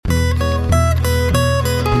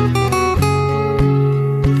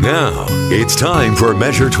It's time for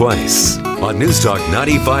Measure Twice on News Talk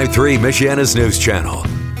 95.3 Michiana's News Channel.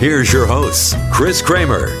 Here's your hosts, Chris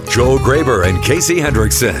Kramer, Joel Graber, and Casey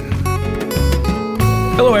Hendrickson.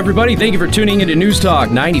 Hello, everybody. Thank you for tuning into News Talk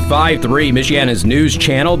 95.3 Michiana's News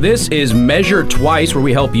Channel. This is Measure Twice, where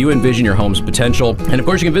we help you envision your home's potential. And, of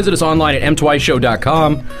course, you can visit us online at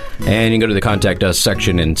mtwiceshow.com, and you can go to the Contact Us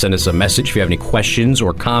section and send us a message if you have any questions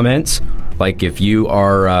or comments. Like if you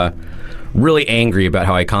are really angry about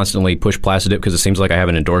how I constantly push Plastidip because it seems like I have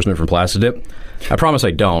an endorsement from Plastidip. I promise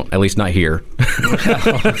I don't, at least not here.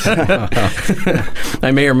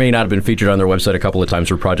 I may or may not have been featured on their website a couple of times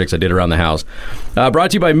for projects I did around the house.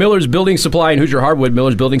 Brought to you by Miller's Building Supply and Hoosier Hardwood.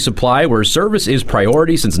 Miller's Building Supply, where service is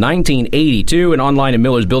priority since 1982, and online at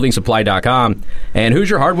millersbuildingsupply.com. And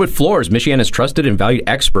Hoosier Hardwood Floors, Michiana's trusted and valued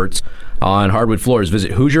experts on hardwood floors.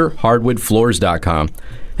 Visit HoosierHardwoodFloors.com.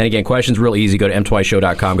 And again, questions real easy. Go to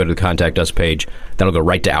mtwiceshow.com, go to the Contact Us page. That'll go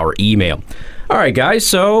right to our email. All right, guys,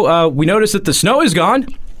 so we noticed that the snow is gone.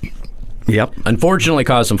 Yep. Unfortunately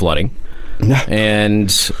caused some flooding. And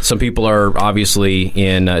some people are obviously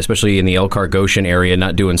in, especially in the Elkhart Goshen area,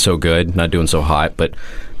 not doing so good, not doing so hot. But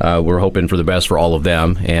we're hoping for the best for all of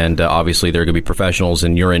them. And obviously there are going to be professionals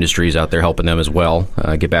in your industries out there helping them as well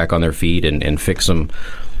get back on their feet and fix some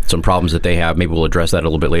problems that they have. Maybe we'll address that a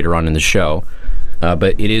little bit later on in the show.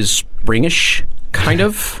 But it is springish, kind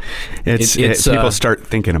of. It's people start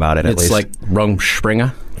thinking about it, at least. It's like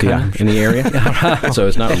Rumspringa kind of in the area. So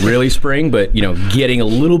it's not really spring, but, getting a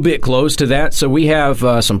little bit close to that. So we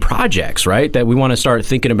have some projects, right, that we want to start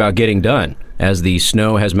thinking about getting done as the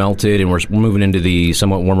snow has melted and we're moving into the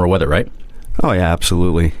somewhat warmer weather, right? Oh, yeah,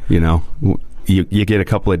 absolutely. You get a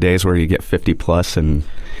couple of days where you get 50 plus and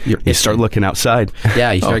you start looking outside.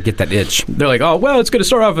 Yeah, you start to get that itch. They're like, oh, well, it's going to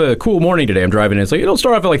start off a cool morning today. I'm driving in. It's like, it'll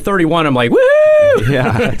start off at like 31. I'm like, woo!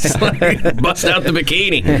 Yeah. It's like, bust out the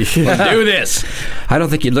bikini. Let's do this. I don't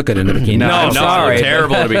think you'd look at it in a bikini. No, sorry. I'm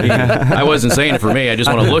terrible at a bikini. I wasn't saying it for me. I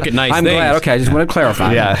just want to look at nice I'm things. glad. Okay, I just want to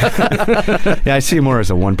clarify. Yeah. Yeah, I see you more as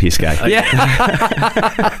a one-piece guy.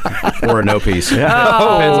 Or a no-piece.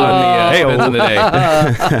 Yeah. Depends on the day.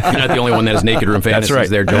 You're not the only one that has naked room fantasies. That's right.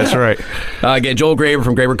 There, Joel. That's right. Again, Joel Graber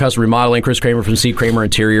from Graber Custom Remodeling, Chris Kramer from C. Kramer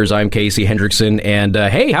Interiors. I'm Casey Hendrickson. And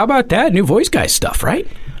hey, how about that? New Voice Guy stuff, right?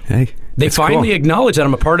 Hey. They finally acknowledge that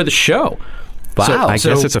I'm a part of the show. Wow. So, I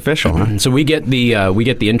guess it's official, huh? So we get the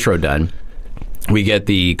intro done. We get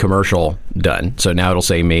the commercial done. So now it'll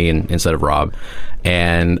say me instead of Rob.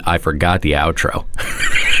 And I forgot the outro.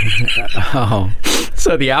 Oh.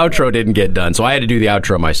 So the outro didn't get done. So I had to do the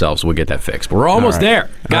outro myself, so we'll get that fixed. But we're almost there.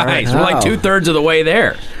 Guys, we're like 2/3 of the way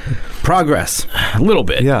there. Progress. A little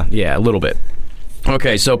bit. Yeah. Yeah, a little bit.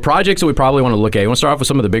 Okay, so projects that we probably want to look at. You want to start off with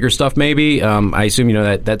some of the bigger stuff, maybe? I assume,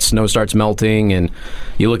 that snow starts melting, and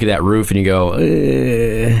you look at that roof and you go,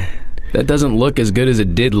 that doesn't look as good as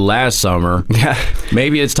it did last summer. Yeah.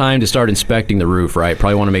 Maybe it's time to start inspecting the roof, right?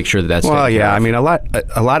 Probably want to make sure that's well, yeah. off. I mean, a lot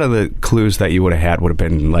of the clues that you would have had would have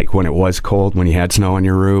been like when it was cold, when you had snow on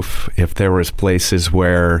your roof. If there was places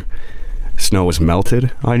where snow was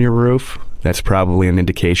melted on your roof, that's probably an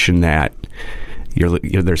indication that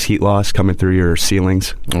there's heat loss coming through your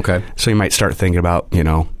ceilings. Okay. So you might start thinking about,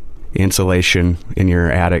 insulation in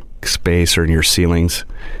your attic space or in your ceilings.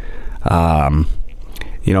 And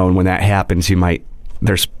when that happens, you might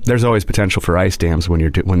there's always potential for ice dams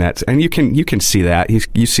when that's, and you can see that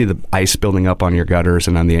you see the ice building up on your gutters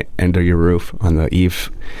and on the end of your roof on the eave.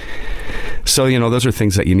 So those are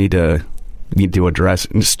things that you need to address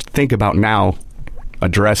and just think about now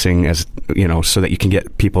addressing as so that you can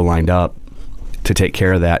get people lined up to take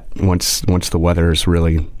care of that once the weather is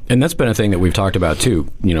really. And that's been a thing that we've talked about too,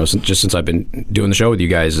 since I've been doing the show with you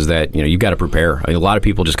guys, is that, you've got to prepare. I mean, a lot of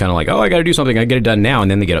people just kind of like, oh, I got to do something, I get it done now,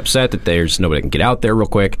 and then they get upset that there's nobody that can get out there real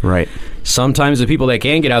quick. Right. Sometimes the people that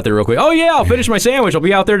can get out there real quick, oh yeah, I'll finish my sandwich, I'll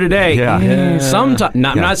be out there today. Yeah. Sometimes,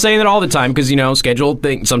 I'm not saying that all the time, because scheduled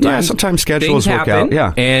things. Sometimes schedules work happen, out.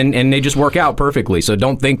 Yeah. And they just work out perfectly. So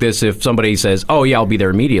don't think this if somebody says, oh yeah, I'll be there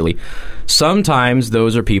immediately. Sometimes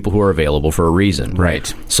those are people who are available for a reason.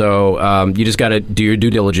 Right. So you just got to do your due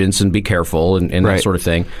diligence and be careful and right. that sort of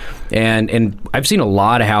thing. And I've seen a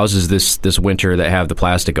lot of houses this winter that have the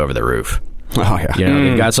plastic over the roof. Oh, yeah.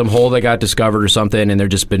 They've got some hole that got discovered or something, and they're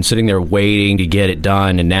just been sitting there waiting to get it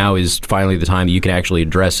done, and now is finally the time that you can actually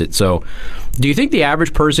address it. So do you think the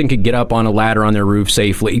average person could get up on a ladder on their roof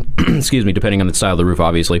safely, excuse me, depending on the style of the roof,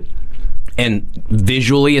 obviously, and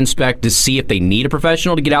visually inspect to see if they need a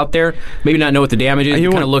professional to get out there? Maybe not know what the damage is. You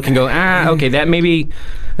kind of look and go, okay, that maybe,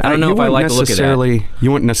 I don't know if I like the look of that.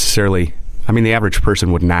 You wouldn't necessarily I mean, the average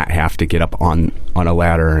person would not have to get up on a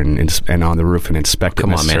ladder and on the roof and inspect it.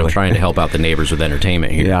 Come on, man! I'm trying to help out the neighbors with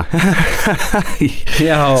entertainment here.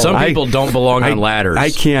 Yeah. Some people don't belong on ladders. I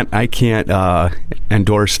can't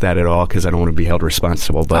endorse that at all because I don't want to be held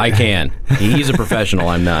responsible. But I can. He's a professional.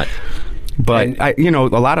 I'm not. But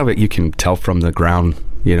a lot of it you can tell from the ground.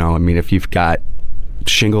 I mean, if you've got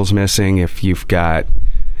shingles missing, if you've got,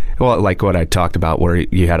 well, like what I talked about, where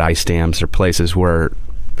you had ice dams or places where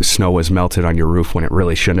snow was melted on your roof when it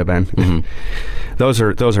really shouldn't have been. Mm-hmm.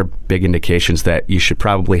 Those are big indications that you should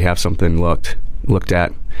probably have something looked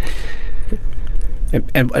at.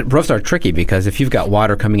 And roofs are tricky because if you've got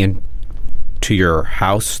water coming in to your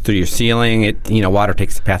house through your ceiling, water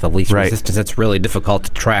takes the path of least resistance. It's really difficult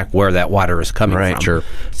to track where that water is coming from. Sure.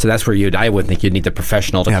 So that's where I would think you'd need the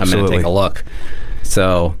professional to come in and take a look.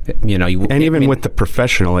 So with the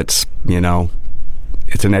professional, it's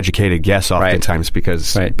it's an educated guess oftentimes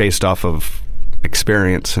because based off of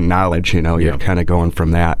experience and knowledge, you're kind of going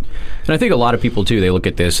from that. And I think a lot of people too, they look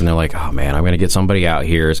at this and they're like, oh man, I'm going to get somebody out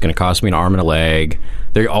here. It's going to cost me an arm and a leg.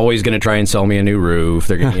 They're always going to try and sell me a new roof.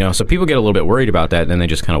 They're gonna, so people get a little bit worried about that, and then they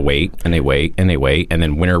just kind of wait and they wait and they wait, and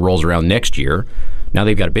then winter rolls around next year. Now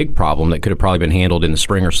they've got a big problem that could have probably been handled in the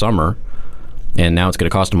spring or summer, and now it's going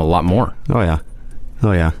to cost them a lot more. Oh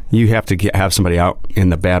yeah, you have to have somebody out in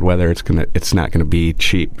the bad weather. It's not going to be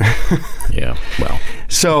cheap. Yeah, well,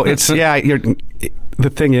 so it's the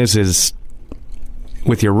thing is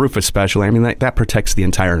with your roof especially. I mean that protects the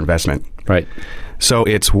entire investment, right? So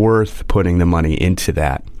it's worth putting the money into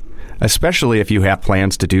that, especially if you have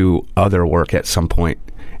plans to do other work at some point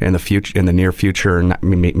in the future, in the near future, and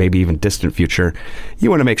maybe even distant future.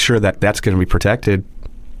 You want to make sure that that's going to be protected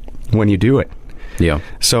when you do it. Yeah.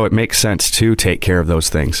 So it makes sense to take care of those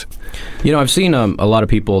things. I've seen a lot of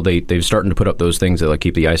people, they've starting to put up those things that like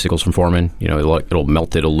keep the icicles from forming. It'll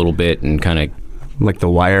melt it a little bit and kind of... Like the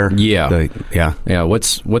wire? Yeah. Yeah.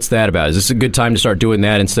 What's that about? Is this a good time to start doing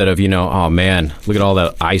that instead of, oh man, look at all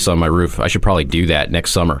the ice on my roof. I should probably do that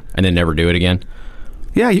next summer and then never do it again?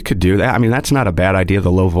 Yeah, you could do that. I mean, that's not a bad idea,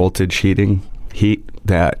 the low voltage heat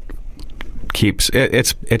that keeps...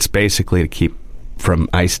 It's basically to keep from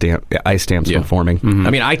ice dams from forming. Mm-hmm. I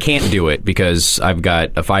mean, I can't do it because I've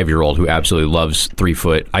got a 5-year-old who absolutely loves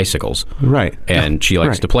 3-foot icicles, right? And she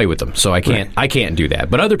likes to play with them, so I can't do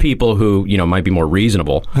that. But other people who might be more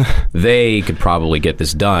reasonable, they could probably get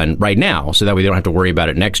this done right now, so that way they don't have to worry about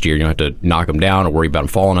it next year. You don't have to knock them down or worry about them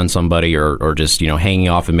falling on somebody or just hanging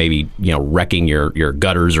off and maybe wrecking your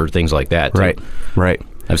gutters or things like that. Right.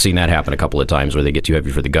 I've seen that happen a couple of times where they get too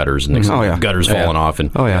heavy for the gutters and the gutters falling off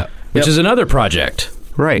and which is another project.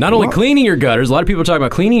 Right. Not only cleaning your gutters, a lot of people talk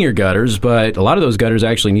about cleaning your gutters, but a lot of those gutters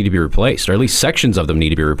actually need to be replaced, or at least sections of them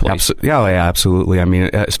need to be replaced. Absolutely. I mean,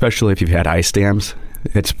 especially if you've had ice dams,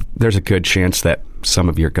 there's a good chance that some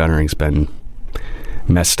of your guttering's been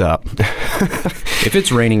messed up. If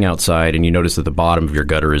it's raining outside and you notice that the bottom of your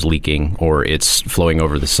gutter is leaking or it's flowing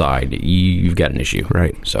over the side, you've got an issue.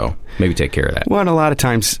 Right. So maybe take care of that. Well, and a lot of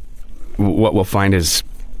times what we'll find is,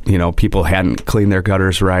 people hadn't cleaned their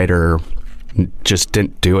gutters right or just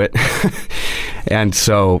didn't do it. And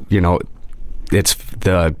so, it's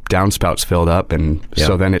the downspouts filled up, and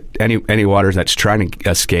so then any water that's trying to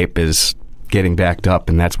escape is getting backed up,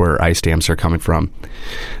 and that's where ice dams are coming from.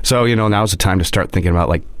 So, now's the time to start thinking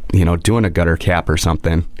about doing a gutter cap or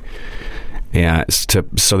something,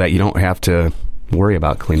 so that you don't have to worry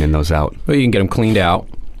about cleaning those out. Well, you can get them cleaned out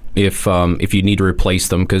if you need to replace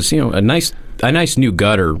them, because a nice new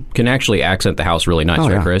gutter can actually accent the house really nice,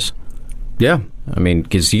 right, Chris? Yeah. I mean,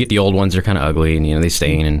 because you get the old ones, they're kind of ugly and they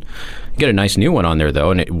stain, and you get a nice new one on there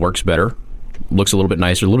though, and it works better, looks a little bit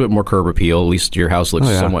nicer, a little bit more curb appeal. At least your house looks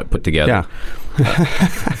somewhat put together.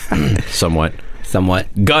 Yeah. Somewhat.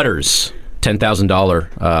 Gutters,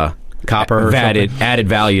 $10,000 copper added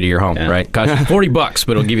value to your home, right? Costs you $40, but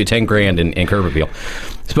it'll give you $10,000 in curb appeal.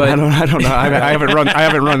 But I don't know. I haven't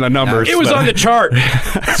run the numbers. It was on the chart.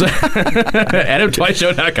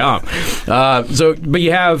 AdamTwiceShow.com. But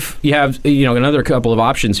you have another couple of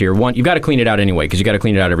options here. One, you've got to clean it out anyway, because you got to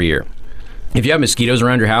clean it out every year. If you have mosquitoes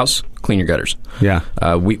around your house, clean your gutters. Yeah.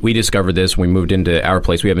 We discovered this when we moved into our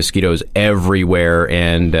place. We have mosquitoes everywhere,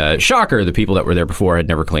 and shocker, the people that were there before had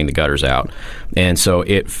never cleaned the gutters out. And so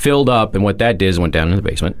it filled up, and what that did is went down in the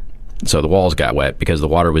basement. So the walls got wet because the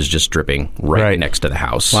water was just dripping right next to the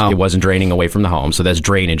house. Wow. It wasn't draining away from the home. So that's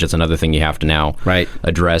drainage. That's another thing you have to now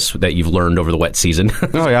address that you've learned over the wet season.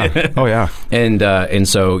 Oh, yeah. And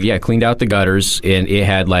so, cleaned out the gutters, and it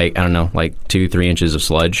had 2-3 inches of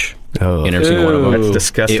sludge Oh. in every single one of them. That's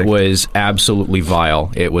disgusting. It was absolutely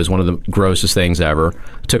vile. It was one of the grossest things ever.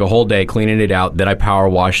 Took a whole day cleaning it out. Then I power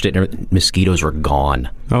washed it, and mosquitoes were gone.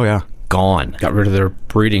 Oh, yeah. Gone. Got rid of their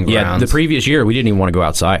breeding grounds. Yeah, the previous year, we didn't even want to go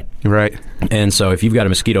outside. Right. And so if you've got a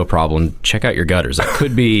mosquito problem, check out your gutters. That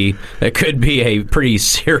could be a pretty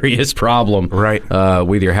serious problem Right.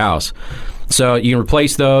 With your house. So you can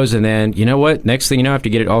replace those, and then, you know what? Next thing you know, after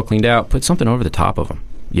you get it all cleaned out, put something over the top of them.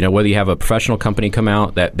 You know, whether you have a professional company come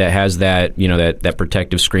out that has that, you know, that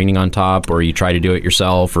protective screening on top, or you try to do it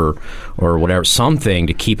yourself, or whatever, something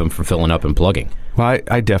to keep them from filling up and plugging. Well,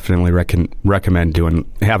 I definitely recommend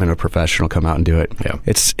having a professional come out and do it. Yeah.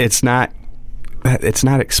 It's not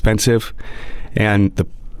expensive, and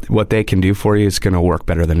what they can do for you is going to work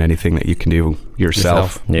better than anything that you can do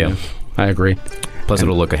yourself. Yeah, I agree. Plus,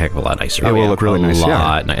 it'll look a heck of a lot nicer. It will look really nice.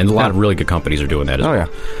 And a lot of really good companies are doing that as well. Yeah.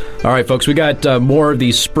 All right, folks, we got more of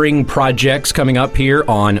these spring projects coming up here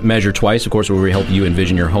on Measure Twice, of course, where we help you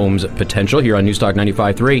envision your home's potential here on Newstalk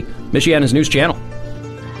 95.3, Michiana's news channel.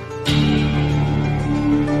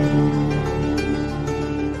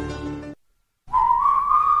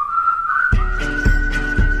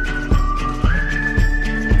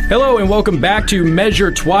 Hello and welcome back to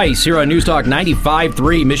Measure Twice here on Newstalk 95.3,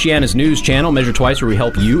 Michiana's news channel. Measure Twice, where we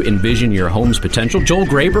help you envision your home's potential. Joel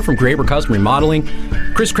Graber from Graber Custom Remodeling,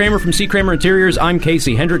 Chris Kramer from C. Kramer Interiors. I'm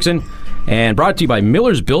Casey Hendrickson, and brought to you by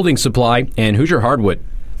Miller's Building Supply and Hoosier Hardwood.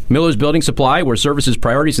 Miller's Building Supply, where service is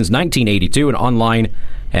priority since 1982, and online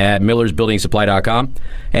at millersbuildingsupply.com.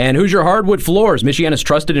 And Hoosier Hardwood Floors, Michiana's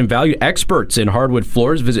trusted and valued experts in hardwood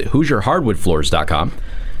floors. Visit HoosierHardwoodFloors.com.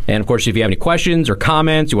 And, of course, if you have any questions or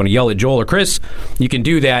comments, you want to yell at Joel or Chris, you can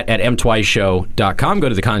do that at mtwiceshow.com. Go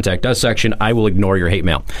to the Contact Us section. I will ignore your hate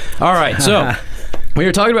mail. All right, so we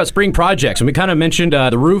were talking about spring projects, and we kind of mentioned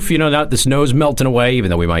the roof. You know, now the snow's melting away, even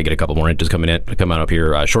though we might get a couple more inches coming up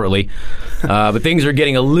here shortly. But things are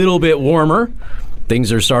getting a little bit warmer.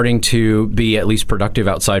 Things are starting to be at least productive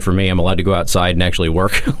outside for me. I'm allowed to go outside and actually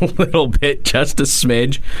work a little bit, just a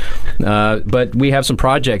smidge. But we have some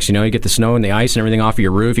projects. You know, you get the snow and the ice and everything off of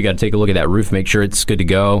your roof. You got to take a look at that roof, make sure it's good to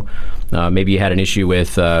go. Maybe you had an issue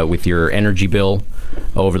with your energy bill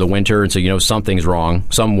over the winter, and so you know something's wrong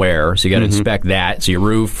somewhere. So you got to inspect that. So your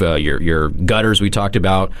roof, your gutters we talked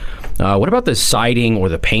about. What about the siding or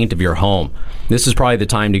the paint of your home? This is probably the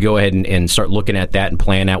time to go ahead and start looking at that and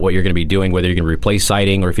plan out what you're going to be doing, whether you're going to replace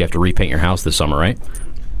siding or if you have to repaint your house this summer, right?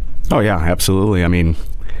 Oh, yeah, absolutely. I mean,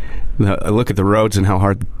 look at the roads and how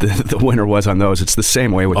hard the winter was on those. It's the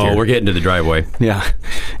same way with we're getting to the driveway. Yeah.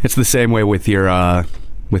 It's the same way with your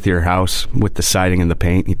house, with the siding and the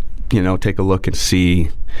paint. You know, take a look and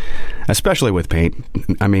see, especially with paint.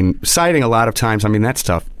 I mean, siding a lot of times, I mean, that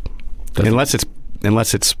stuff, unless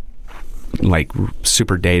it's like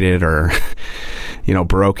super dated or, you know,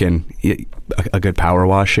 broken, a good power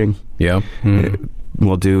washing. Yeah.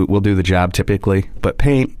 We'll do the job typically. But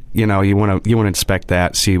paint, you know, you want to inspect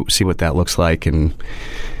that, see what that looks like, and,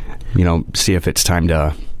 you know, see if it's time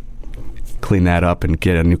to clean that up and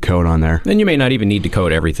get a new coat on there. And you may not even need to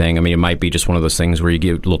coat everything. I mean, it might be just one of those things where you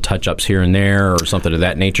give little touch-ups here and there or something of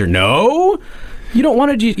that nature. No, you don't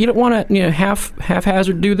want to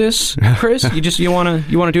haphazard do this, Chris. you want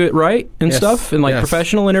to do it right and stuff and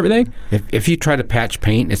professional and everything. If you try to patch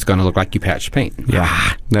paint, it's going to look like you patched paint.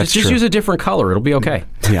 Yeah, that's just true. Use a different color. It'll be okay.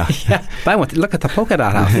 Yeah. But I want to look at the polka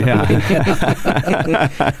dot house.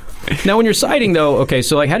 Yeah. Now, when you're siding, though, okay,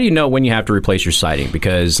 so, like, how do you know when you have to replace your siding?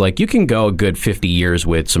 Because, like, you can go a good 50 years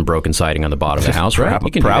with some broken siding on the bottom of the house, right?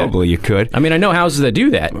 You can probably you could. I mean, I know houses that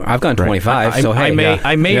do that. I've gone 25, so I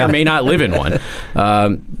may or may not live in one.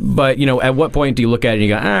 But, you know, at what point do you look at it and you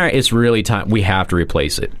go, it's really time. We have to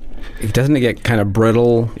replace it. Doesn't it get kind of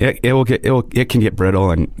brittle? It can get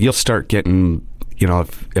brittle, and you'll start getting, you know,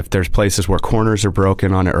 if there's places where corners are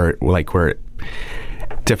broken on it, or like where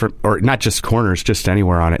different, or not just corners, just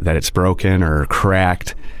anywhere on it that it's broken or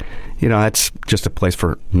cracked, you know, that's just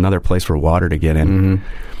another place for water to get in.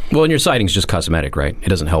 Mm-hmm. Well, and your siding's just cosmetic, right? It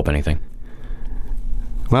doesn't help anything.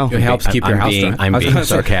 Well, it helps keep your house dry. I'm being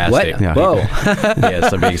sarcastic. What? Yeah. Whoa.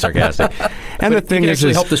 Yes, I'm being sarcastic. And the thing it can is,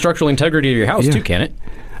 actually help the structural integrity of your house too, can it?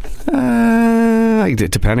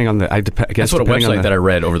 Depending on the, I guess that's what a website that I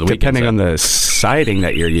read over the weekend. Depending on the siding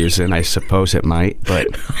that you're using, I suppose it might. But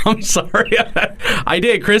I'm sorry, I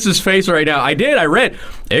did. Chris's face right now. I read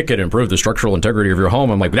it could improve the structural integrity of your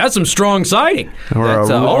home. I'm like, that's some strong siding.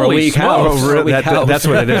 Or a weak house. That's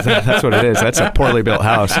what it is. That's what it is. That's a poorly built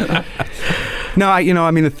house. No,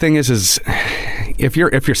 I mean, the thing is if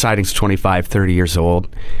your siding's 25, 30 years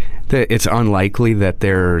old, it's unlikely that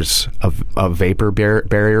there's a vapor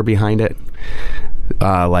barrier behind it.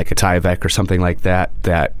 like a Tyvek or something like that,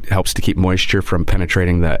 that helps to keep moisture from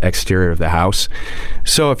penetrating the exterior of the house.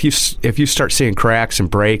 So if you start seeing cracks and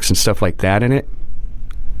breaks and stuff like that in it,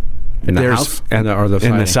 in the house or the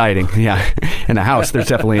siding? In the siding, yeah. In the house, there's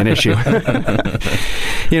definitely an issue.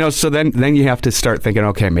 So then you have to start thinking,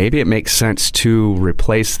 okay, maybe it makes sense to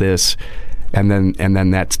replace this, and then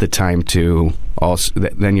that's the time to also.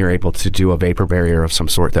 Then you're able to do a vapor barrier of some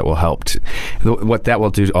sort that will help. What that will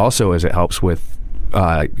do also is it helps with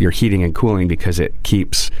your heating and cooling, because it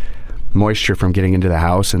keeps moisture from getting into the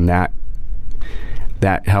house, and that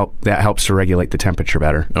helps to regulate the temperature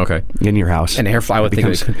better. Okay. In your house. And airflow, I would think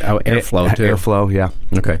airflow too. Airflow, yeah.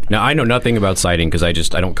 Okay. Now, I know nothing about siding because I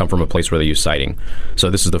don't come from a place where they use siding. So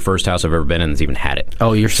this is the first house I've ever been in that's even had it.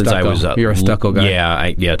 Oh, you're stucco. You're a stucco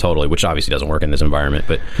guy. Yeah, totally, which obviously doesn't work in this environment.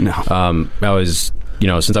 But no. I was,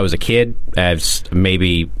 since I was a kid,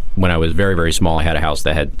 maybe when I was very, very small, I had a house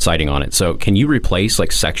that had siding on it. So can you replace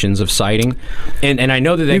like sections of siding? And I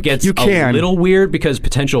know that gets a little weird because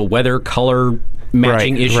potential weather, color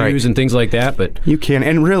matching issues and things like that, but you can,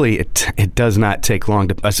 and really it does not take long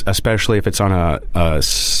to, especially if it's on a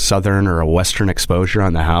southern or a western exposure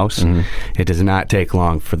on the house. Mm-hmm. It does not take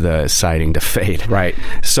long for the siding to fade. Right.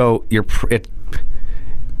 So it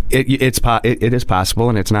is possible,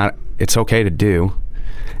 and it's okay to do.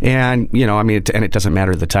 And and it doesn't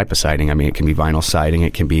matter the type of siding. It can be vinyl siding,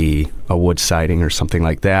 it can be a wood siding or something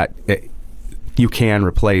like that. You can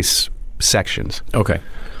replace sections. Okay.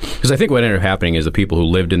 Because I think what ended up happening is the people who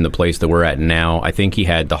lived in the place that we're at now, I think he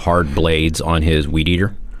had the hard blades on his weed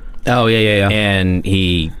eater. Oh, yeah. And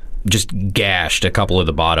he just gashed a couple of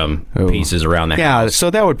the bottom pieces around the house. Yeah, so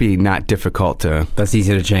that would be not difficult to... That's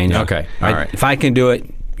easy to change. Okay, all right. If I can do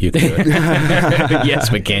it, you can do it. Yes,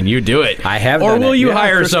 but can you do it? I have or done it. Or will you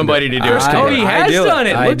hire somebody to do it? Oh, he has done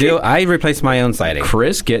it. I do. I replace my own siding.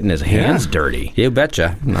 Chris getting his hands dirty. You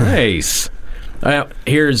betcha. Nice.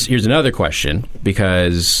 Here's another question,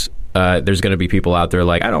 because there's going to be people out there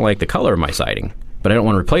like, I don't like the color of my siding, but I don't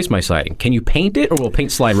want to replace my siding. Can you paint it, or will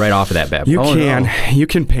paint slide right off of that bad boy? You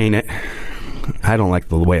can paint it. I don't like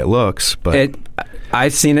the way it looks, but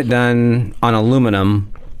I've seen it done on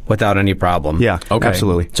aluminum without any problem. Yeah, okay.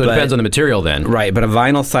 Absolutely. So it depends on the material then. Right, but a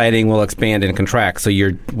vinyl siding will expand and contract, so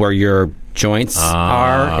where your joints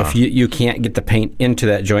are, if you can't get the paint into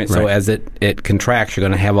that joint, so as it contracts, you're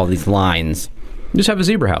going to have all these lines. Just have a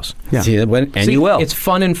zebra house. Yeah. See, you will. It's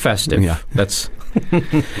fun and festive. Yeah. That's.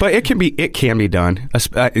 But it can be done.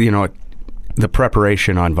 The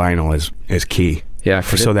preparation on vinyl is key. Yeah,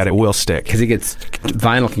 so that it will stick. Because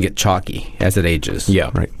vinyl can get chalky as it ages.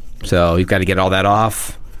 Yeah, right. So you've got to get all that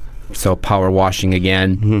off. So power washing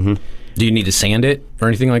again. Mm-hmm. Do you need to sand it or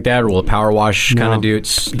anything like that, or will a power wash kind of do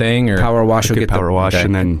its thing? Or power wash will get power wash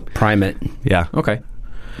and then prime it. Yeah. Okay.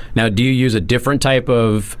 Now, do you use a different type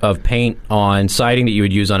of paint on siding that you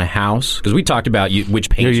would use on a house? Because we talked about which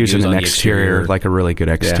paint you're you using use on an the exterior, like a really good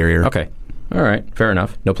exterior. Yeah. Okay. All right. Fair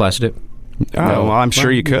enough. No plastic. Oh, well, I'm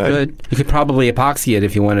sure you could. You could probably epoxy it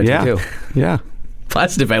if you wanted to, too. Yeah.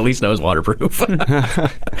 Plastic at least knows waterproof.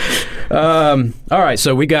 All right,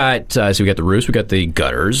 so we got the roofs, we got the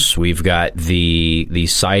gutters, we've got the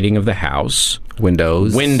siding of the house,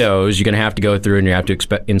 windows. You're gonna have to go through and you have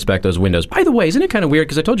to inspect those windows. By the way, isn't it kind of weird?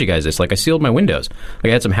 Because I told you guys this. Like, I sealed my windows. Like,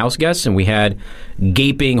 I had some house guests and we had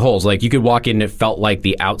gaping holes. Like, you could walk in and it felt like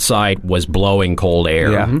the outside was blowing cold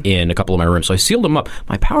air in a couple of my rooms. So I sealed them up.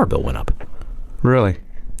 My power bill went up. Really?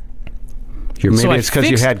 Maybe it's because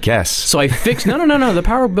you had guests. So I fixed... No. The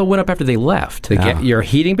power bill went up after they left. Your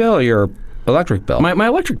heating bill or your electric bill? My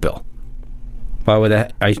electric bill. Why would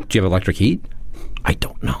that... Do you have electric heat? I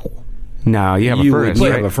don't know. No, you have a furnace.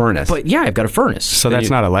 You have a furnace. But yeah, I've got a furnace. So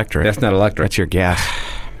that's not electric. That's not electric. That's your gas.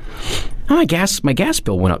 My gas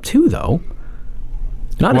bill went up too, though.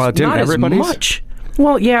 Not as much.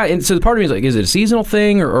 Well, yeah, and so the part of me is like, is it a seasonal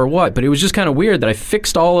thing or what? But it was just kind of weird that I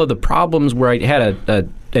fixed all of the problems where I had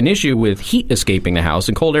an issue with heat escaping the house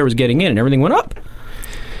and cold air was getting in and everything went up.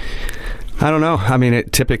 I don't know. I mean,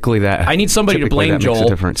 I need somebody to blame Joel. Makes a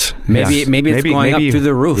difference. Maybe it's going up through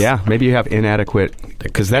the roof. Yeah, maybe you have inadequate,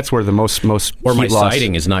 because that's where the most or my heat loss.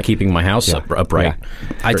 siding is not keeping my house upright. Yeah.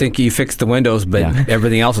 I think you fixed the windows, but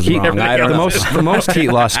everything else is wrong. I don't know. The most heat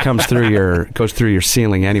loss goes through your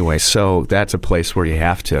ceiling anyway, so that's a place where you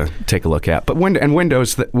have to take a look at. But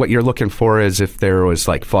windows, what you're looking for is if there was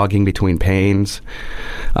like fogging between panes,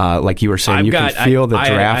 like you were saying, you can feel the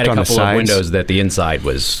draft on the sides. I had a couple of windows that the inside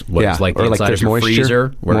was like the inside of your moisture,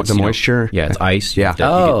 freezer. Where the moisture. It's ice.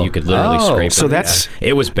 Yeah. You could literally scrape it. So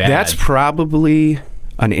it was bad. That's probably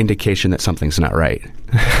an indication that something's not right.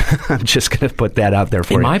 I'm just going to put that out there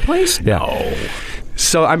for you. In my place? Yeah. No.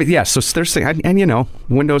 So I mean, yeah. So there's and you know,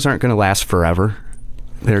 windows aren't going to last forever.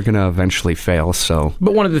 They're going to eventually fail. So,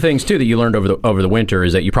 but one of the things too that you learned over the winter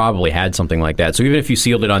is that you probably had something like that. So even if you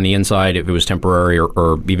sealed it on the inside, if it was temporary,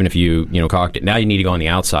 or even if you caulked it, now you need to go on the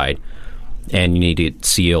outside, and you need to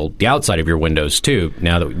seal the outside of your windows too.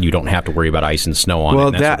 Now that you don't have to worry about ice and snow on it. Well,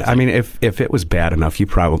 and that sort of thing. I mean, if it was bad enough, you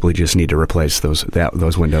probably just need to replace those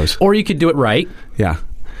windows. Or you could do it right. Yeah.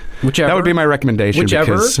 Whichever. That would be my recommendation.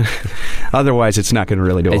 Whichever. Because otherwise, it's not going to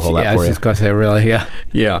really do a whole lot for I was you. just going to say, really, yeah.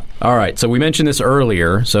 Yeah. All right. So we mentioned this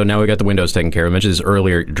earlier. So now we got the windows taken care of. We mentioned this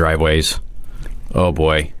earlier. Driveways. Oh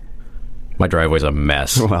boy, my driveway's a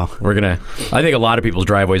mess. Well, I think a lot of people's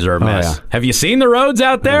driveways are a mess. Yeah. Have you seen the roads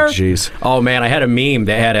out there? Oh, jeez. Oh man, I had a meme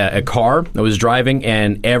that had a car that was driving,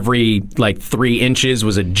 and every 3 inches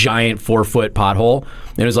was a giant 4-foot pothole.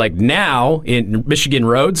 And it was like, now in Michigan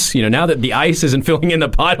roads, now that the ice isn't filling in the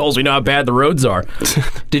potholes, we know how bad the roads are.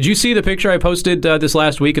 Did you see the picture I posted this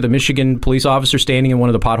last week of the Michigan police officer standing in one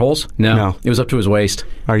of the potholes? No. It was up to his waist.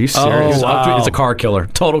 Are you serious? Oh, wow. It's a car killer.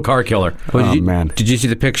 Total car killer. Oh, man. Did you see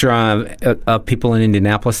the picture of people in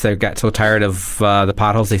Indianapolis that got so tired of the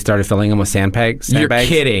potholes they started filling them with sandbags? You're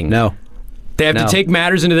kidding. No. They have to take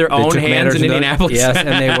matters into their own hands in Indianapolis? Yes,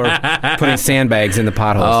 and they were putting sandbags in the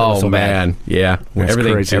potholes. Oh, so man. Bad. Yeah. That's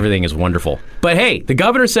crazy. Everything is wonderful. But hey, the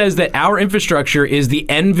governor says that our infrastructure is the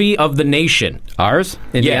envy of the nation. Ours?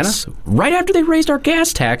 Indiana? Yes. Right after they raised our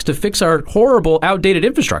gas tax to fix our horrible, outdated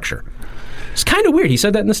infrastructure. It's kind of weird. He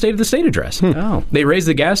said that in the State of the State address. Oh. They raised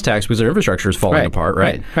the gas tax because their infrastructure is falling apart,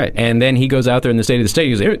 right? Right. And then he goes out there in the State of the State.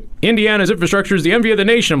 He goes, Indiana's infrastructure is the envy of the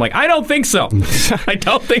nation. I'm like, I don't think so. I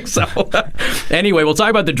don't think so. Anyway, we'll talk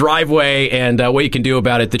about the driveway and what you can do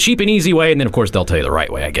about it, the cheap and easy way, and then, of course, they'll tell you the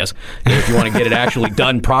right way, I guess, if you want to get it actually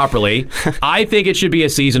done properly. I think it should be a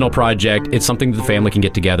seasonal project. It's something that the family can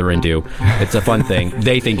get together and do. It's a fun thing.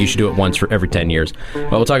 They think you should do it once for every 10 years. Well,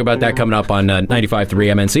 we'll talk about that coming up on 95.3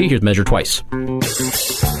 MNC. Here's Measure Twice.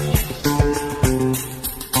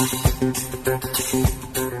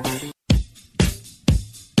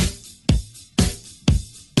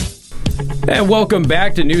 And welcome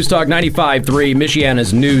back to News Talk 95.3,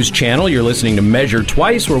 Michiana's news channel. You're listening to Measure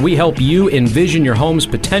Twice, where we help you envision your home's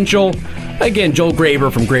potential. Again, Joel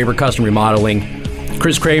Graber from Graber Custom Remodeling,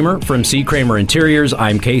 Chris Kramer from C. Kramer Interiors.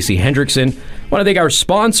 I'm Casey Hendrickson. I want to thank our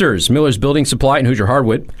sponsors, Miller's Building Supply and Hoosier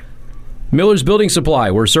Hardwood. Miller's Building Supply,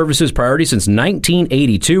 where services priority since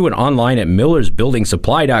 1982 and online at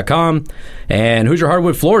millersbuildingsupply.com. And Hoosier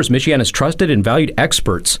Hardwood Floors, Michiana's trusted and valued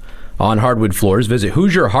experts on hardwood floors. Visit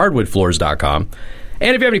HoosierHardwoodFloors.com.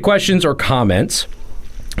 And if you have any questions or comments,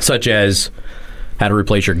 such as how to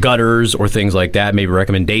replace your gutters or things like that, maybe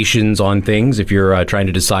recommendations on things if you're trying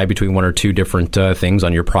to decide between one or two different things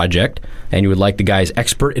on your project and you would like the guys'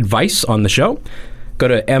 expert advice on the show, go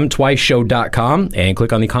to mtwiceshow.com and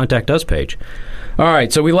click on the Contact Us page. All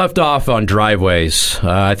right, so we left off on driveways.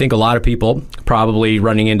 I think a lot of people probably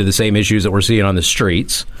running into the same issues that we're seeing on the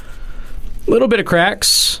streets. A little bit of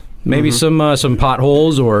cracks, maybe some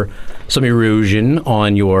potholes or some erosion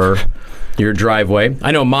on your driveway.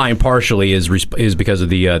 I know mine partially is because of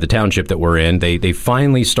the township that we're in. They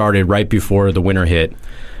finally started right before the winter hit.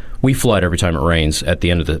 We flood every time it rains at the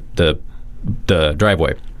end of the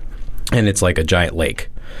driveway. And it's like a giant lake,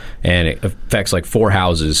 and it affects like 4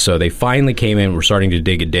 houses. So they finally came in. We're starting to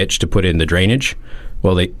dig a ditch to put in the drainage.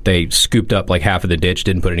 Well, they scooped up like half of the ditch,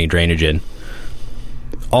 didn't put any drainage in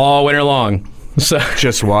all winter long. So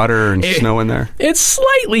just water and snow in there. It's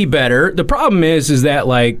slightly better. The problem is that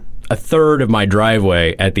like a third of my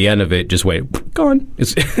driveway at the end of it just went gone.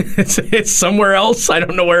 It's somewhere else. I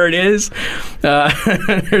don't know where it is.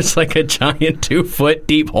 There's like a giant 2-foot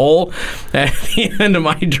deep hole at the end of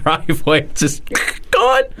my driveway. It's just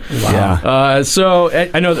gone. Wow. Yeah. So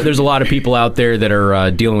I know that there's a lot of people out there that are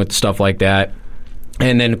dealing with stuff like that.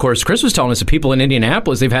 And then, of course, Chris was telling us that people in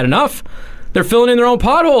Indianapolis, they've had enough. They're filling in their own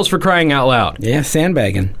potholes, for crying out loud. Yeah,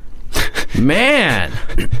 sandbagging. Man.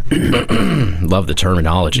 Love the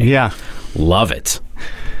terminology. Yeah. Love it.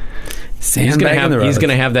 He's going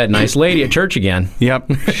to have that nice lady at church again.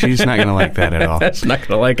 Yep. She's not going to like that at all. That's not going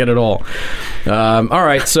to like it at all. All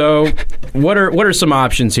right. So what are some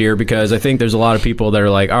options here? Because I think there's a lot of people that are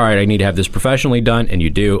like, all right, I need to have this professionally done, and you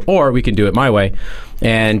do. Or we can do it my way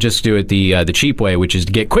and just do it the cheap way, which is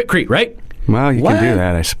to get Quikrete, right? Well, you can do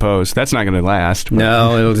that, I suppose. That's not going to last. But.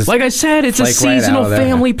 No, it'll just... Like I said, it's a seasonal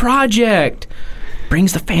family project.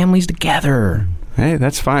 Brings the families together. Hey,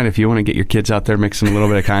 that's fine if you want to get your kids out there mixing a little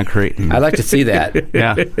bit of concrete. I'd like to see that.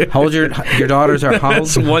 Yeah. How old your daughters are? How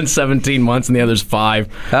old? One's 17 months and the other's 5.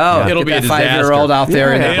 Oh, it'll be a that disaster. 5-year-old out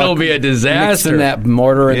there. Yeah. It'll be a disaster. Mixing that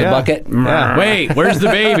mortar in the Yeah. bucket. Yeah. Wait, where's the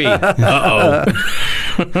baby?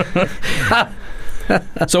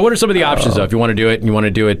 So what are some of the options, though, if you want to do it and you want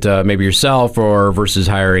to do it maybe yourself or versus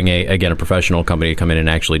hiring, a professional company to come in and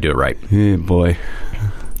actually do it right? Yeah, boy.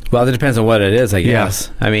 Well, it depends on what it is, I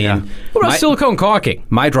guess. I mean, Yeah. What about silicone caulking?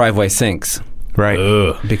 my driveway sinks Right.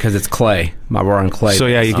 because it's clay. We're on clay. So,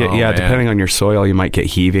 yeah, you get, Oh, man. depending on your soil, you might get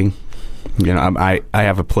heaving. You know, I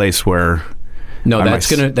have a place where... No, I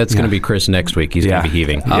that's might- gonna be Chris next week. He's Yeah. gonna be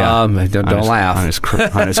heaving. Don't on his- laugh. On his cruise.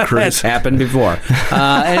 That's happened before.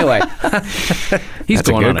 Anyway, He's That's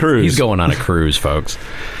a going good on cruise. He's going on a cruise, folks.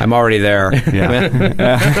 I'm already there.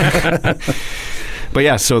 Yeah. But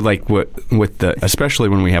yeah, so like with the, especially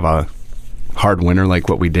when we have a hard winter like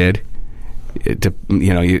what we did,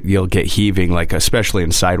 you'll get heaving, like especially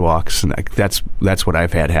in sidewalks, and that's what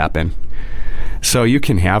I've had happen. So you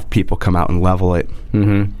can have people come out and level it,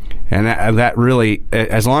 and that really,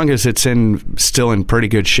 as long as it's still in pretty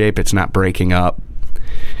good shape, it's not breaking up.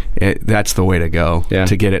 That's the way to go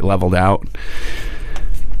to get it leveled out.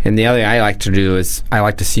 And the other thing I like to do is I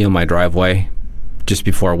like to seal my driveway just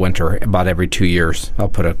before winter, about every 2 years. I'll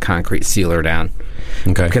put a concrete sealer down.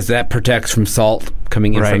 Okay. Because that protects from salt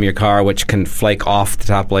coming in from your car, which can flake off the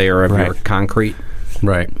top layer of your concrete.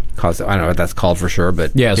 Right. I don't know what that's called for sure,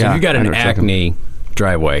 but Yeah. So if Yeah, you got I an know what you're acne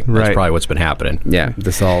driveway, that's Right. probably what's been happening. yeah,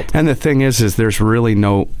 the salt. And the thing is there's really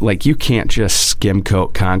no, like, you can't just skim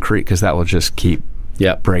coat concrete because that will just keep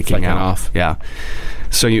breaking flaking out. off. Yeah.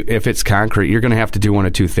 So if it's concrete, you're going to have to do one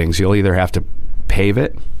of two things. You'll either have to pave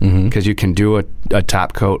it because you can do a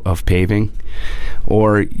top coat of paving,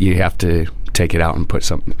 or you have to take it out and put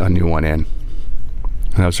a new one in.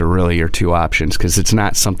 Those are really your two options because it's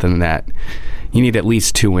not something that you need at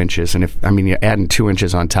least 2 inches. And you're adding 2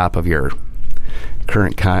 inches on top of your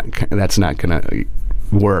current that's not going to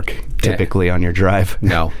work typically on your drive.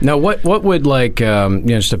 No. Now, what would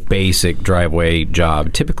just a basic driveway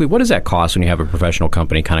job? Typically, what does that cost when you have a professional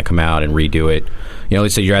company kind of come out and redo it? You know,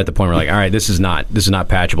 let's say you're at the point where all right, this is not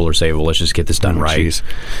patchable or savable. Let's just get this done right. Geez.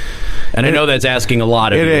 And I know that's asking a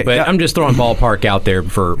lot of you, but I'm just throwing ballpark out there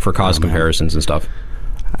for cost comparisons and stuff.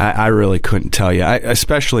 I really couldn't tell you,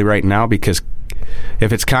 especially right now, because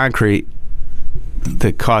if it's concrete,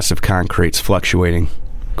 the cost of concrete's fluctuating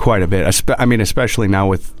quite a bit. Especially now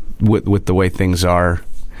with the way things are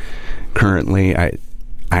currently.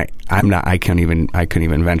 I couldn't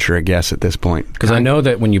even venture a guess at this point. Because I know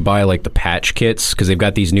that when you buy like the patch kits, because they've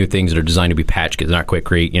got these new things that are designed to be patch kits, not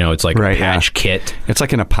Quikrete. You know, it's like a patch kit. It's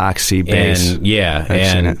like an epoxy base.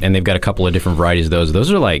 And they've got a couple of different varieties of those.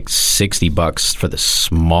 Those are like $60 for the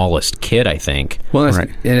smallest kit, I think. Well, it's not.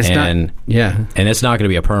 And it's not going to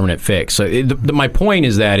be a permanent fix. So my point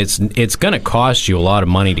is that it's going to cost you a lot of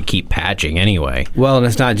money to keep patching anyway. Well, and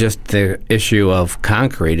it's not just the issue of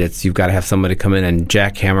concrete. It's you've got to have somebody come in and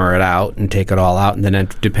jackhammer it out and take it all out, and then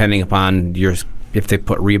depending upon if they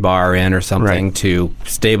put rebar in or something to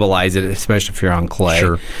stabilize it, especially if you're on clay.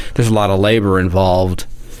 Sure. There's a lot of labor involved,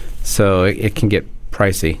 so it can get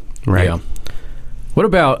pricey. Right. Yeah. What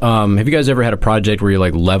about, have you guys ever had a project where you're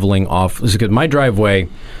like leveling off? Because my driveway,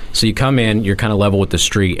 so you come in, you're kind of level with the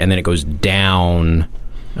street, and then it goes down,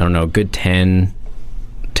 I don't know, a good 10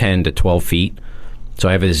 to 12 feet. So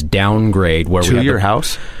I have this downgrade where To your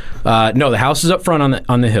house? No, the house is up front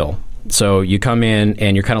on the hill. So you come in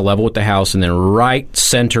and you're kind of level with the house, and then right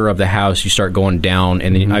center of the house you start going down,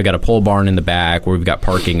 and then I've got a pole barn in the back where we've got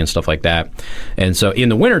parking and stuff like that. And so in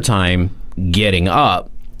the wintertime, getting up,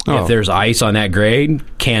 if there's ice on that grade,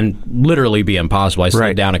 can literally be impossible. I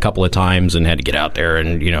slid down a couple of times and had to get out there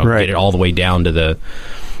and get it all the way down to the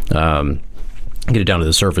get it down to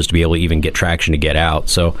the surface to be able to even get traction to get out.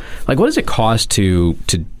 So, like, what does it cost to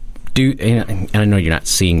do? And I know you're not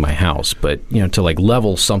seeing my house, but to like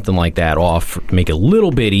level something like that off, make it a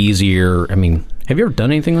little bit easier. I mean, have you ever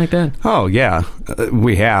done anything like that? Oh yeah,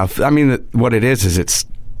 we have. I mean, what it is it's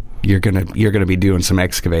you're gonna be doing some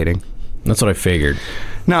excavating. That's what I figured.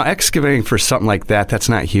 Now, excavating for something like that's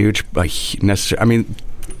not huge, necessarily. I mean,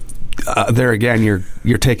 there again,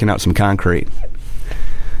 you're taking out some concrete,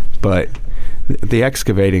 but the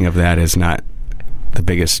excavating of that is not the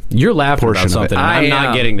biggest. You're laughing portion about something. of it. I'm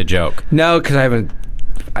not getting the joke. No, because I haven't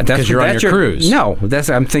Because you're on your cruise. No,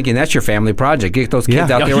 I'm thinking that's your family project. Get those kids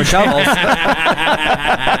out there with shovels.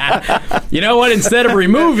 You know what? Instead of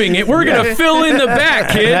removing it, we're going to fill in the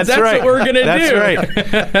back, kids. That's right. what we're going to do. That's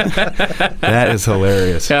right. That is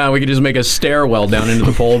hilarious. We could just make a stairwell down into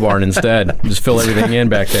the pole barn instead. Just fill everything in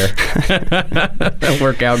back there. That'll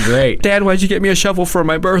work out great. Dad, why'd you get me a shovel for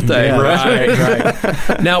my birthday? Yeah.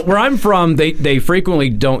 Right. Now, where I'm from, they frequently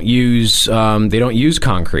don't use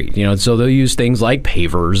concrete. So they'll use things like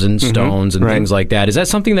pavers and stones and things like that. Is that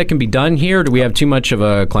something that can be done here? Or do we have too much of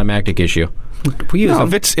a climactic issue? We use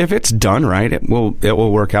them. If it's done right, it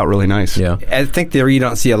will work out really nice. Yeah, I think there you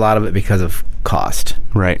don't see a lot of it because of cost.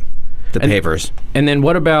 Right. The pavers. And then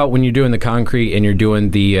what about when you're doing the concrete and you're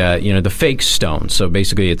doing the the fake stone? So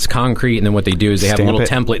basically it's concrete, and then what they do is they have a little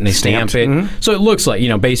template and they stamp it. Mm-hmm. So it looks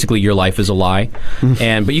like, basically your life is a lie.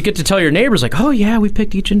 But you get to tell your neighbors like, oh yeah, we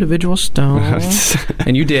picked each individual stone.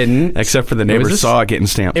 And you didn't. Except for the neighbors saw it getting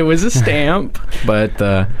stamped. It was a stamp,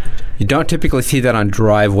 but you don't typically see that on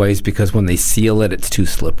driveways because when they seal it, it's too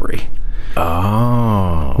slippery.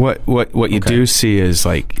 Oh. What you do see is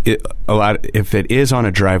like a lot. If it is on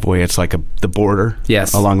a driveway, it's like the border,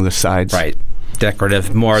 along the sides, right?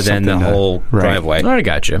 Decorative more than the whole driveway. I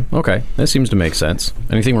got you. Okay, that seems to make sense.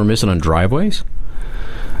 Anything we're missing on driveways?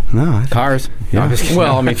 No, cars. Yeah.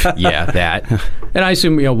 Well, I mean, yeah, that. And I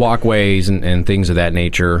assume walkways and things of that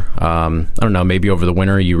nature. I don't know. Maybe over the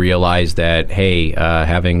winter you realize that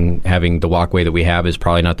having the walkway that we have is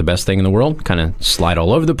probably not the best thing in the world. Kind of slide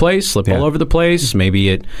all over the place, slip all over the place. Maybe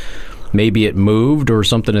it moved or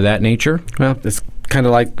something of that nature. Well, it's kind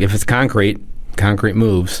of like if it's concrete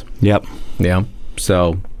moves. Yep. Yeah.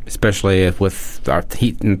 So especially if with our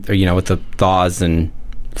heat and with the thaws and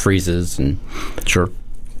freezes and sure.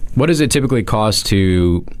 What does it typically cost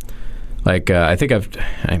to, like, I think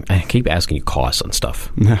I keep asking you costs on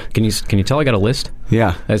stuff. Can you tell I got a list?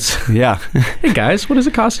 Yeah. Yeah. Hey, guys, what does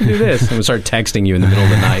it cost to do this? I'm going to start texting you in the middle of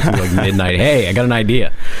the night, like midnight. Hey, I got an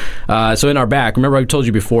idea. So in our back, remember I told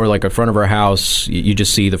you before, like, in front of our house, you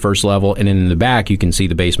just see the first level, and in the back, you can see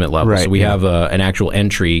the basement level. Right, so we have an actual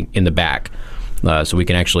entry in the back. So we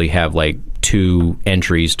can actually have, like, 2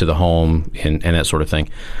 entries to the home and that sort of thing.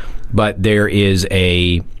 But there is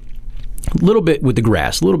a little bit with the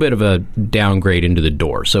grass, a little bit of a downgrade into the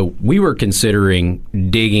door. So we were considering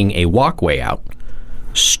digging a walkway out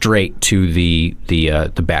straight to the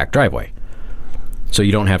back driveway. So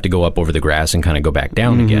you don't have to go up over the grass and kind of go back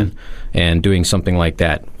down again. And doing something like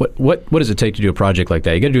that. What does it take to do a project like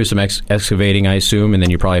that? You got to do some excavating, I assume, and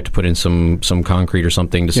then you probably have to put in some concrete or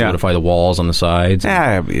something to solidify the walls on the sides.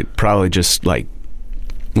 Yeah, probably just like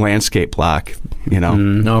landscape block,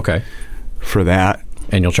 Okay. For that.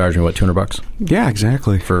 And you'll charge me, what, $200? Yeah,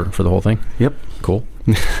 exactly. For the whole thing? Yep. Cool.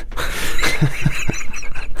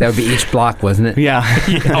 That would be each block, wasn't it? Yeah.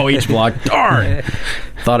 Oh, each block. Darn.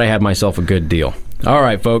 Thought I had myself a good deal. All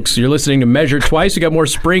right, folks, you're listening to Measure Twice. We got more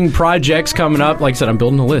spring projects coming up. Like I said, I'm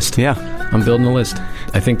building a list. Yeah. I'm building a list.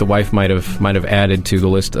 I think the wife might have added to the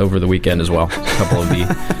list over the weekend as well. A couple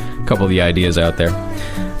of the ideas out there.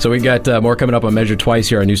 So we got more coming up on Measure Twice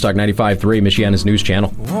here on Newstalk 95.3, Michiana's news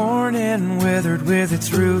channel. Worn and withered with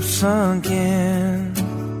its roof sunk in.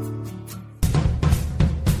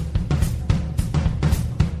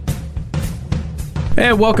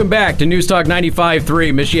 And welcome back to Newstalk 95.3,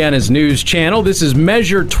 Michiana's news channel. This is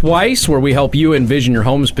Measure Twice, where we help you envision your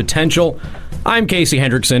home's potential. I'm Casey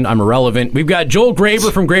Hendrickson. I'm Irrelevant. We've got Joel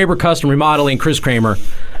Graber from Graber Custom Remodeling, Chris Kramer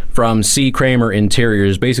from C. Kramer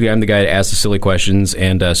Interiors. Basically, I'm the guy that asks the silly questions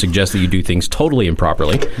and suggests that you do things totally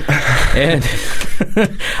improperly. And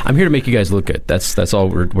I'm here to make you guys look good. That's all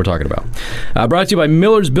we're talking about. Brought to you by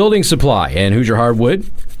Miller's Building Supply and Hoosier Hardwood.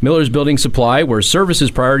 Miller's Building Supply, where service is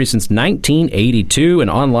priority since 1982, and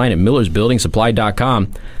online at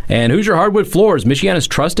millersbuildingsupply.com. And Hoosier Hardwood Floors, Michiana's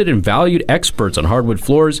trusted and valued experts on hardwood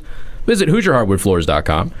floors. Visit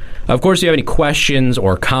HoosierHardwoodFloors.com. Of course, if you have any questions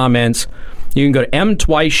or comments, you can go to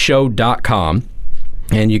mtwiceshow.com,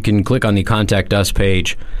 and you can click on the Contact Us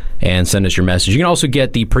page and send us your message. You can also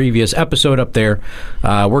get the previous episode up there.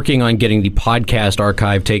 Working on getting the podcast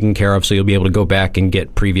archive taken care of, so you'll be able to go back and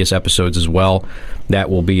get previous episodes as well. That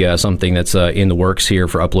will be something that's in the works here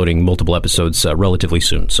for uploading multiple episodes relatively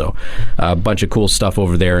soon. So a bunch of cool stuff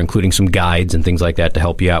over there, including some guides and things like that to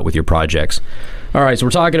help you out with your projects. All right, so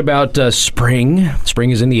we're talking about spring.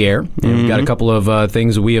 Spring is in the air. And we've got a couple of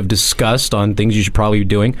things that we have discussed on things you should probably be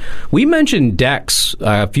doing. We mentioned decks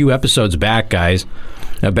a few episodes back, guys,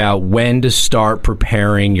 about when to start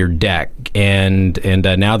preparing your deck. And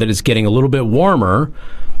now that it's getting a little bit warmer,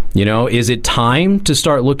 is it time to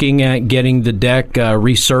start looking at getting the deck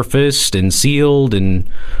resurfaced and sealed and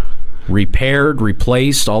repaired,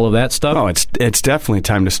 replaced, all of that stuff? Oh, it's definitely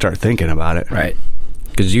time to start thinking about it. Right.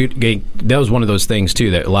 Because that was one of those things,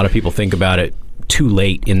 too, that a lot of people think about it too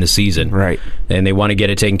late in the season. Right. And they want to get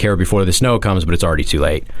it taken care of before the snow comes, but it's already too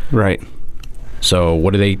late. Right. So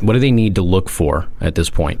what do they need to look for at this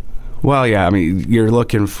point? Well, yeah, I mean, you're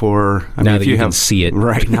looking for... Now that you can see it.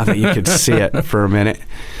 Right, now that you can see it for a minute.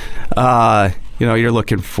 You're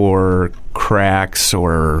looking for cracks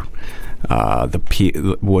or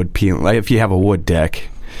the wood peeling. Like if you have a wood deck,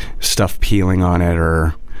 stuff peeling on it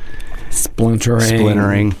or...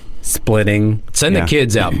 Splintering. Splitting. Send the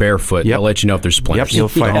kids out barefoot. Yep. They'll let you know if there's splinters. Yep, you'll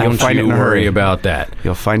find it in a hurry. Worry about that.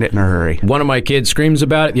 You'll find it in a hurry. One of my kids screams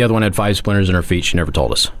about it. The other one had 5 splinters in her feet. She never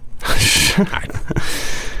told us.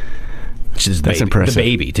 That's impressive. The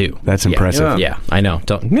baby, too. That's impressive. Yeah, I know.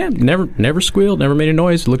 Never squealed, never made a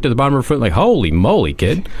noise. Looked at the bottom of her foot like, holy moly,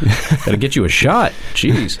 kid. Got to get you a shot.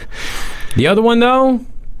 Jeez. The other one, though,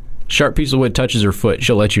 sharp piece of wood touches her foot.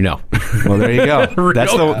 She'll let you know. Well, there you go.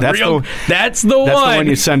 That's the one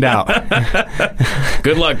you send out.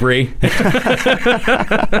 Good luck, Bree.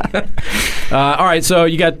 All right, so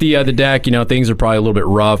you got the deck. Things are probably a little bit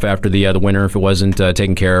rough after the winter if it wasn't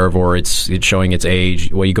taken care of or it's showing its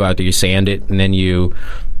age. Well, you go out there, you sand it, and then you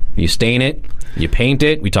stain it, you paint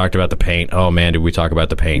it. We talked about the paint. Oh man, did we talk about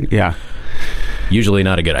the paint? Yeah. Usually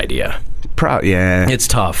not a good idea. Yeah. It's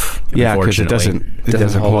tough. Yeah, because it doesn't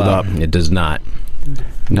hold up. It does not.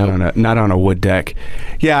 Not on a wood deck.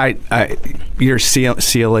 Yeah, you're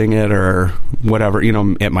sealing it or whatever.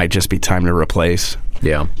 It might just be time to replace.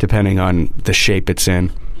 Yeah, depending on the shape it's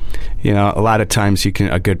in. A lot of times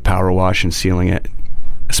a good power wash and sealing it,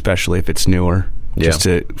 especially if it's newer. Just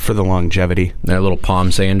for the longevity. A little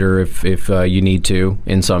palm sander if you need to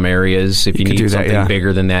in some areas. If you need something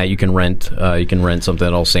bigger than that, you can rent something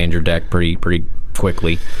that'll sand your deck pretty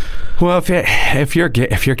quickly. Well, if you're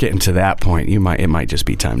getting to that point, it might just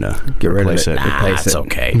be time to replace it. It's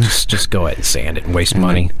okay. Just go ahead and sand it and waste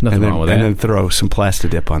money. Nothing wrong with that. And then throw some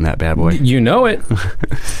Plastidip on that bad boy. You know it.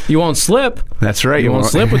 You won't slip. That's right. You won't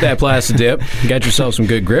slip with that Plastidip. You got yourself some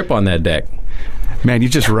good grip on that deck. Man, you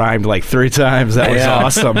just rhymed like 3 times. That was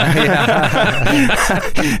awesome.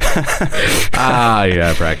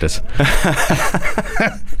 Yeah, practice.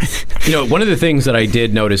 One of the things that I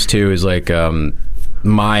did notice too is like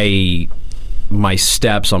my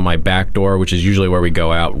steps on my back door, which is usually where we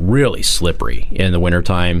go out, really slippery in the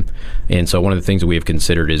wintertime. And so one of the things that we have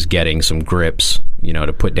considered is getting some grips,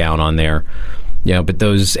 to put down on there. But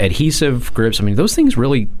those adhesive grips, I mean, those things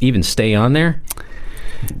really even stay on there?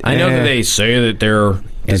 I know that they say that they're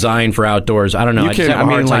designed for outdoors. I don't know. I just have a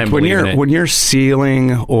hard time believing it. When you're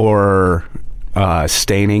sealing or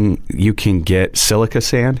staining, you can get silica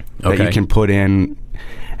sand that you can put in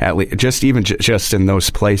at least just in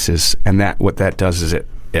those places, and what that does is it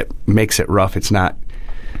makes it rough. It's not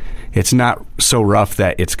so rough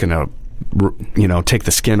that it's gonna take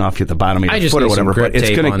the skin off at the bottom of your foot or whatever. But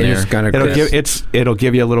it's it'll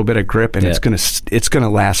give you a little bit of grip, and it's gonna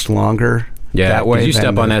last longer. Yeah, that way. You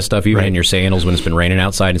step on that stuff even in your sandals when it's been raining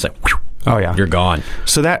outside, and it's like, whew, oh yeah, you're gone.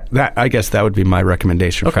 So that I guess that would be my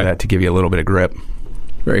recommendation for that, to give you a little bit of grip.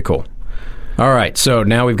 Very cool. All right, so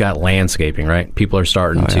now we've got landscaping, right? People are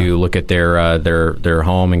starting to look at their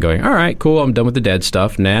home and going, all right, cool, I'm done with the dead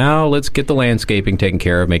stuff. Now let's get the landscaping taken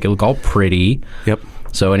care of, make it look all pretty. Yep.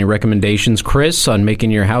 So any recommendations, Chris, on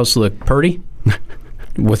making your house look pretty?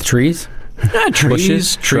 With trees?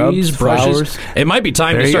 Trees, brushes. Flowers. It might be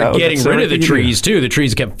time to start getting rid of the trees, too. The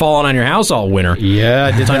trees kept falling on your house all winter.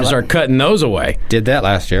 Yeah. It's time to start cutting those away. Did that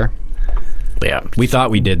last year. Yeah. We thought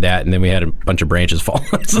we did that, and then we had a bunch of branches fall.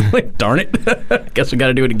 So like, darn it. Guess we got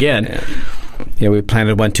to do it again. Yeah, we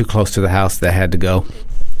planted one too close to the house that had to go.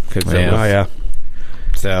 Yeah.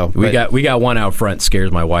 So we got one out front.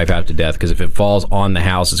 Scares my wife out to death because if it falls on the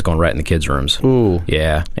house, it's going right in the kids' rooms. Ooh,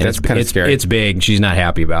 yeah, and that's kind of scary. It's big. She's not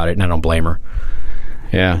happy about it, and I don't blame her.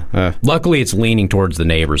 Yeah. Luckily, it's leaning towards the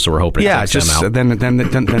neighbors, so we're hoping. Yeah, it takes them out. Then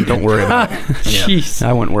don't worry about it. Jeez,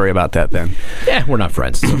 I wouldn't worry about that then. Yeah, we're not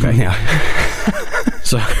friends. It's okay. Yeah.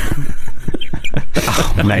 So.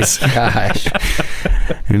 Oh, nice. Gosh.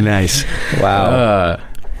 Nice. Wow.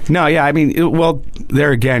 No, yeah, I mean,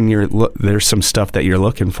 there again, there's some stuff that you're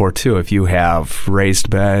looking for, too. If you have raised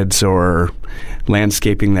beds or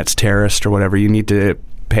landscaping that's terraced or whatever, you need to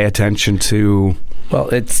pay attention to... Well,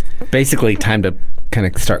 it's basically time to kind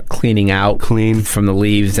of start cleaning from the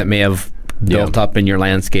leaves that may have built up in your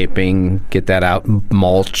landscaping. Get that out.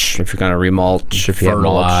 Mulch, if you're going to remulch. If you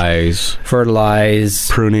Fertilize.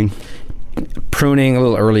 Pruning, a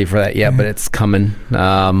little early for that yet, but it's coming.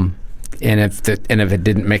 And if it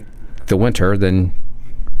didn't make the winter, then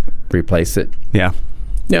replace it. Yeah.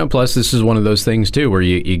 Yeah, plus this is one of those things, too, where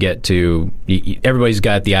you get to... everybody's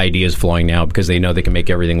got the ideas flowing now because they know they can make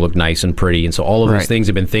everything look nice and pretty. And so all of these things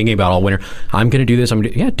I've been thinking about all winter. I'm going to do this.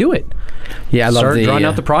 Do it. Yeah, I love Start drawing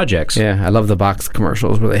out the projects. Yeah, I love the box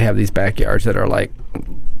commercials where they have these backyards that are like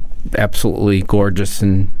absolutely gorgeous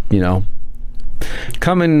and,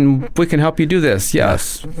 come and we can help you do this.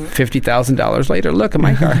 Yes. $50,000 later, look at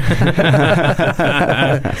my car.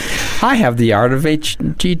 I have the art of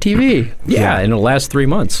HGTV. Yeah, and it'll last 3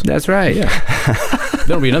 months. That's right. Yeah.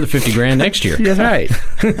 That'll be another $50,000 next year. That's right.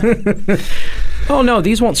 Oh, no,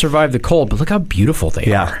 these won't survive the cold, but look how beautiful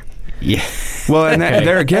they are. Yeah. Well, and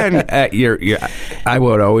there again, I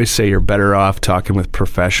would always say you're better off talking with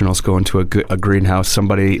professionals, going to a greenhouse,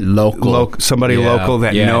 somebody local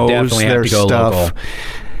that knows their stuff. Local.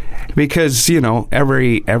 Because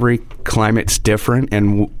every climate's different,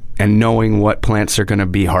 and knowing what plants are going to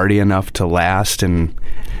be hardy enough to last, and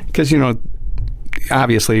because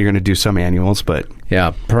obviously you're going to do some annuals, but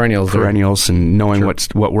perennials, and knowing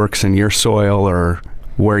what works in your soil or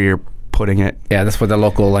where you're putting it. Yeah, that's where the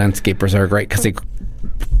local landscapers are great, because they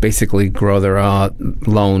basically grow their own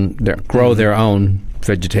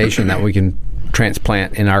vegetation that we can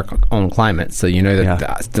transplant in our own climate. So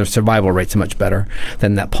that the survival rate's much better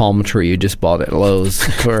than that palm tree you just bought at Lowe's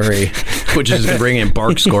which is going to bring in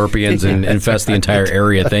bark scorpions and infest the entire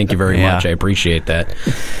area. Thank you very much. I appreciate that.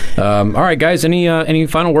 All right, guys, any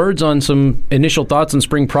final words on some initial thoughts on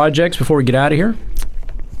spring projects before we get out of here?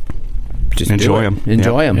 Just enjoy them.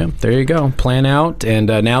 Enjoy them. Yep. There you go. Plan out, and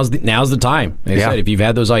now's the time. Like I said, if you've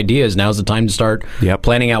had those ideas, now's the time to start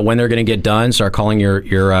planning out when they're going to get done. Start calling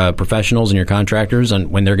your professionals and your contractors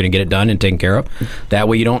on when they're going to get it done and taken care of. That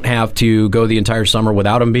way, you don't have to go the entire summer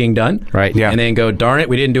without them being done. Right. Yeah. And then go, darn it,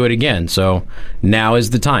 we didn't do it again. So now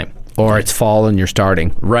is the time. Or it's fall and you're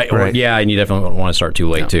starting. Right. Or, and you definitely don't want to start too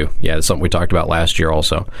late, too. Yeah, that's something we talked about last year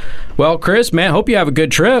also. Well, Chris, man, hope you have a good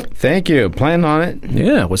trip. Thank you. Plan on it.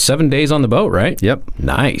 Yeah, with 7 days on the boat, right? Yep.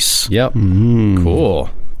 Nice. Yep. Cool.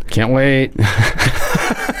 Can't wait.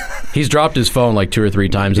 He's dropped his phone like 2 or 3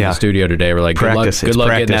 times in the studio today. We're like, good luck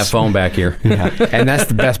getting that phone back here. And that's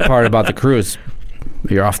the best part about the cruise.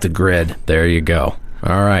 You're off the grid. There you go.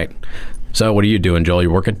 All right. So what are you doing, Joel? You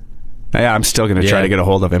working? Yeah, I'm still going to try to get a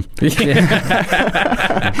hold of him. Good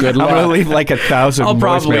luck. I'm going to leave like 1,000 I'll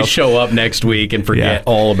probably voicemails. show up next week and forget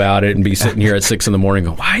all about it and be sitting here at 6 in the morning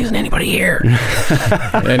going, why isn't anybody here?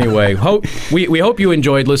 Anyway, we hope you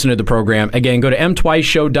enjoyed listening to the program. Again, go to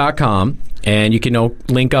mtwiceshow.com. And you can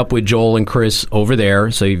link up with Joel and Chris over there.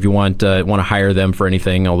 So if you want to hire them for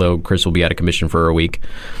anything, although Chris will be out of commission for a week,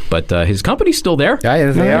 but his company's still there.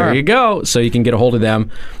 Yeah, they are. There you go. So you can get a hold of them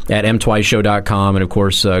at mtwiceshow.com. And of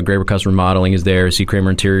course, Graber Custom Remodeling is there. C. Kramer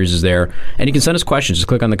Interiors is there. And you can send us questions. Just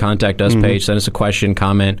click on the Contact Us page, send us a question,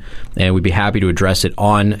 comment, and we'd be happy to address it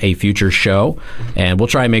on a future show. And we'll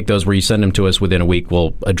try and make those where you send them to us within a week.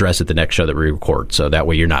 We'll address it the next show that we record. So that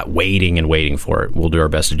way you're not waiting for it. We'll do our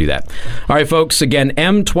best to do that. All right, folks, again,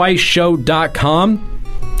 mtwiceshow.com.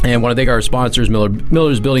 And want to thank our sponsors,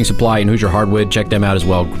 Miller's Building Supply and Hoosier Hardwood. Check them out as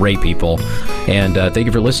well. Great people. And thank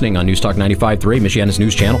you for listening on News Talk 95.3, Michiana's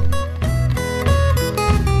news channel.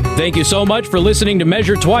 Thank you so much for listening to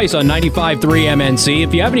Measure Twice on 95.3 MNC.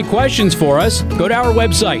 If you have any questions for us, go to our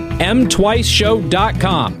website,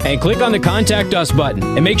 mtwiceshow.com, and click on the Contact Us button.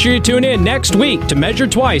 And make sure you tune in next week to Measure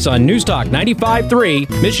Twice on News Talk 95.3,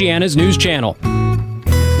 Michiana's news channel.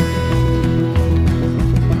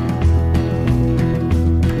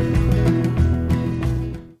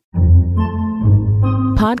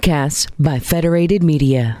 Podcasts by Federated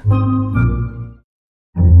Media.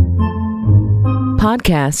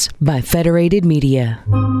 Podcasts by Federated Media.